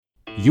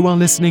You are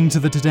listening to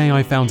the Today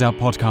I Found Out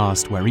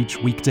podcast, where each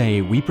weekday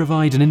we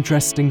provide an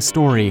interesting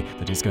story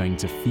that is going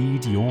to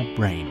feed your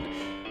brain.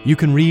 You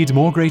can read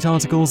more great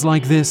articles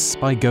like this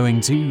by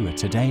going to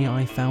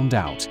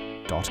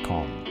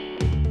todayifoundout.com.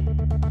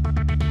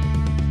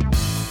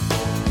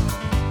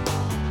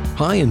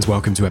 Hi and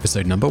welcome to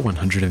episode number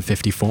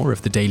 154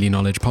 of the Daily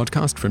Knowledge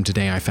Podcast from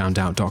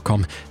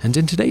todayifoundout.com, and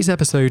in today's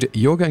episode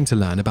you're going to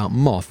learn about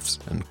moths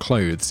and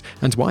clothes,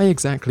 and why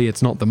exactly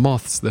it's not the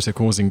moths that are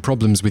causing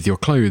problems with your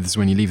clothes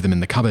when you leave them in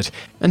the cupboard.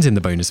 And in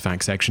the bonus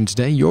facts section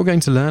today you're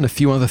going to learn a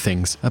few other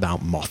things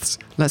about moths.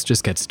 Let's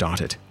just get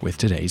started with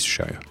today's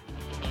show.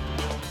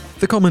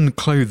 The common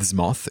clothes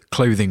moth,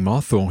 clothing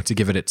moth, or to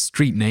give it its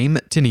street name,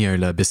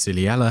 Tiniola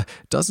basileella,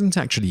 doesn't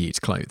actually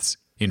eat clothes.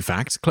 In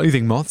fact,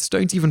 clothing moths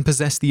don't even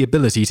possess the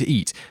ability to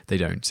eat. They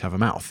don't have a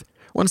mouth.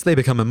 Once they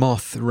become a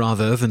moth,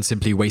 rather than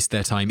simply waste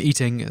their time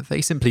eating,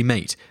 they simply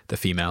mate. The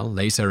female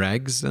lays her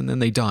eggs, and then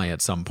they die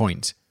at some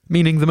point.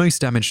 Meaning the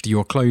most damage to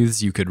your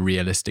clothes you could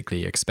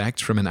realistically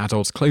expect from an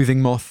adult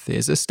clothing moth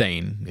is a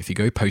stain if you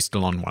go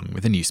postal on one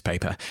with a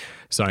newspaper.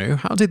 So,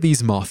 how did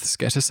these moths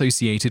get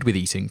associated with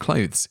eating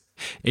clothes?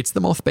 It's the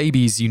moth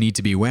babies you need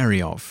to be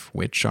wary of,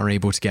 which are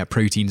able to get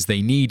proteins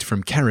they need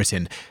from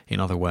keratin,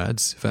 in other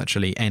words,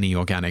 virtually any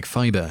organic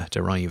fiber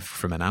derived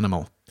from an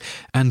animal.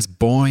 And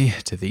boy,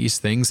 do these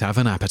things have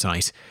an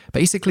appetite.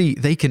 Basically,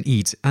 they can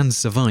eat and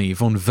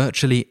survive on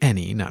virtually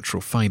any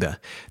natural fiber.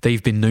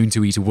 They've been known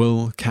to eat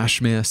wool,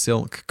 cashmere,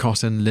 silk,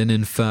 cotton,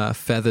 linen, fur,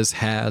 feathers,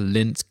 hair,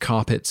 lint,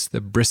 carpets, the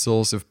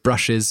bristles of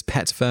brushes,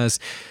 pet furs,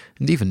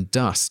 and even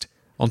dust.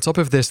 On top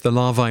of this, the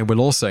larvae will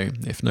also,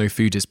 if no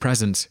food is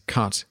present,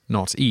 cut,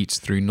 not eat,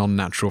 through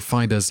non-natural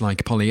fibers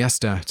like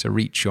polyester to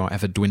reach your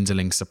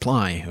ever-dwindling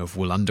supply of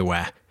wool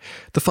underwear.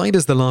 The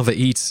fibers the larva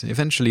eat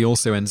eventually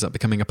also ends up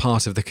becoming a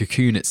part of the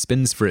cocoon it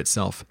spins for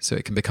itself, so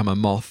it can become a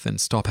moth and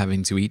stop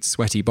having to eat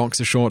sweaty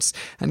boxer shorts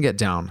and get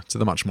down to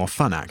the much more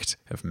fun act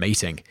of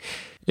mating.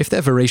 If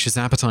their voracious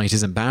appetite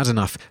isn't bad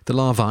enough, the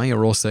larvae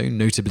are also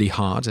notably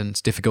hard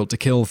and difficult to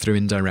kill through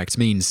indirect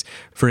means.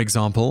 For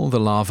example, the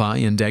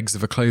larvae and eggs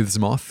of a clothes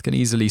moth can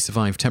easily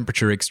survive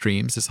temperature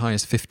extremes as high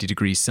as 50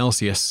 degrees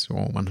Celsius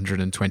or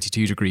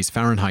 122 degrees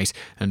Fahrenheit,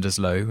 and as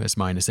low as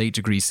 -8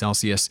 degrees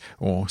Celsius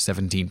or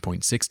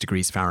 17.6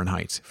 degrees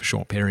Fahrenheit for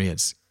short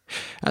periods.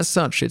 As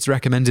such, it's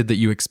recommended that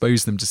you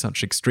expose them to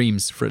such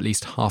extremes for at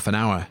least half an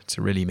hour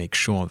to really make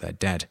sure they're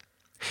dead.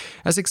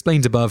 As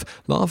explained above,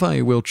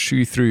 larvae will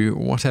chew through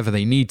whatever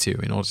they need to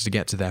in order to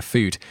get to their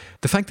food.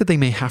 The fact that they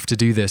may have to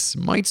do this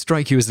might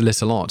strike you as a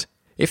little odd.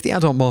 If the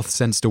adult moth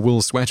sensed a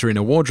wool sweater in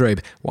a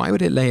wardrobe, why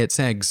would it lay its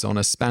eggs on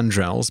a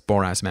spandrel's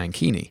Borat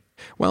mankini?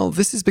 Well,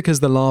 this is because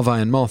the larvae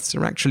and moths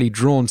are actually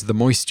drawn to the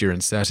moisture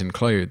in certain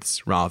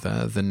clothes,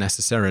 rather than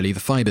necessarily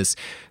the fibers.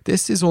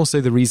 This is also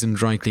the reason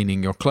dry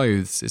cleaning your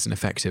clothes is an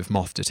effective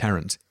moth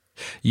deterrent.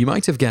 You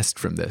might have guessed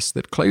from this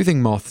that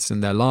clothing moths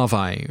and their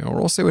larvae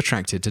are also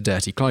attracted to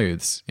dirty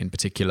clothes, in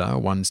particular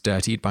ones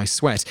dirtied by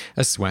sweat,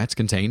 as sweat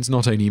contains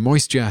not only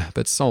moisture,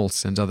 but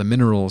salt and other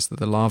minerals that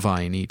the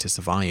larvae need to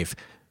survive.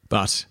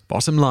 But,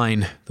 bottom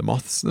line, the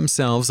moths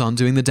themselves aren't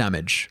doing the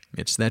damage,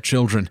 it's their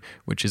children,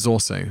 which is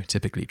also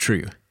typically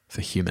true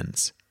for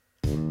humans.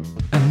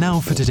 And now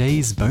for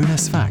today's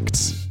bonus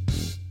facts.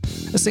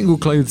 A single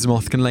clothes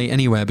moth can lay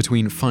anywhere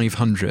between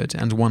 500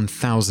 and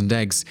 1,000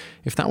 eggs.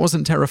 If that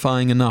wasn't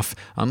terrifying enough,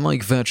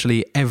 unlike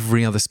virtually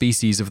every other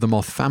species of the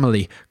moth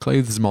family,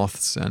 clothes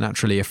moths are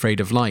naturally afraid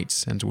of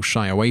light and will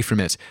shy away from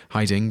it,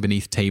 hiding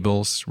beneath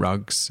tables,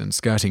 rugs, and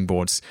skirting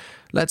boards.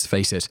 Let's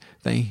face it,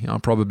 they are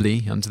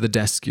probably under the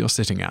desk you're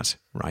sitting at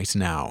right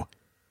now.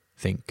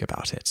 Think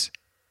about it.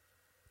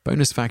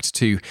 Bonus fact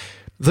 2.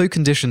 Though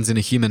conditions in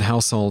a human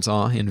household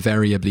are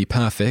invariably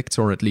perfect,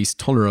 or at least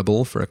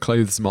tolerable for a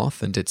clothes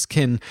moth and its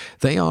kin,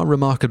 they are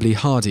remarkably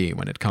hardy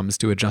when it comes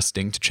to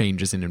adjusting to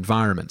changes in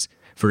environment.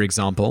 For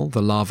example,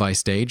 the larvae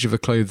stage of a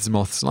clothes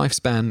moth's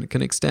lifespan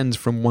can extend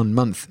from 1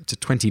 month to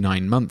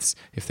 29 months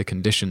if the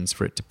conditions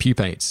for it to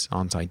pupate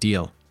aren't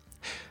ideal.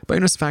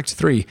 Bonus fact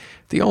 3.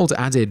 The old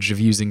adage of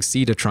using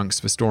cedar trunks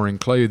for storing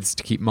clothes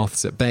to keep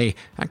moths at bay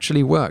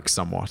actually works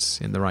somewhat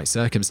in the right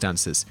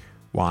circumstances.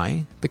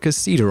 Why? Because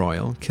cedar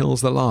oil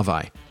kills the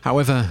larvae.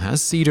 However, as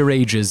cedar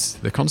ages,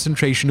 the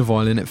concentration of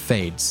oil in it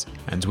fades,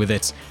 and with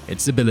it,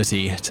 its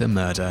ability to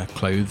murder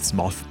clothes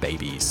moth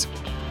babies.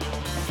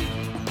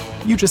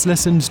 You just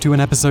listened to an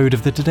episode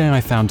of the Today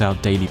I Found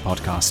Out Daily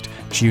Podcast.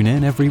 Tune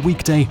in every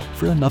weekday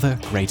for another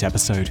great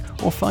episode,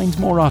 or find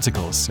more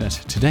articles at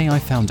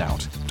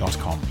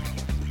todayifoundout.com.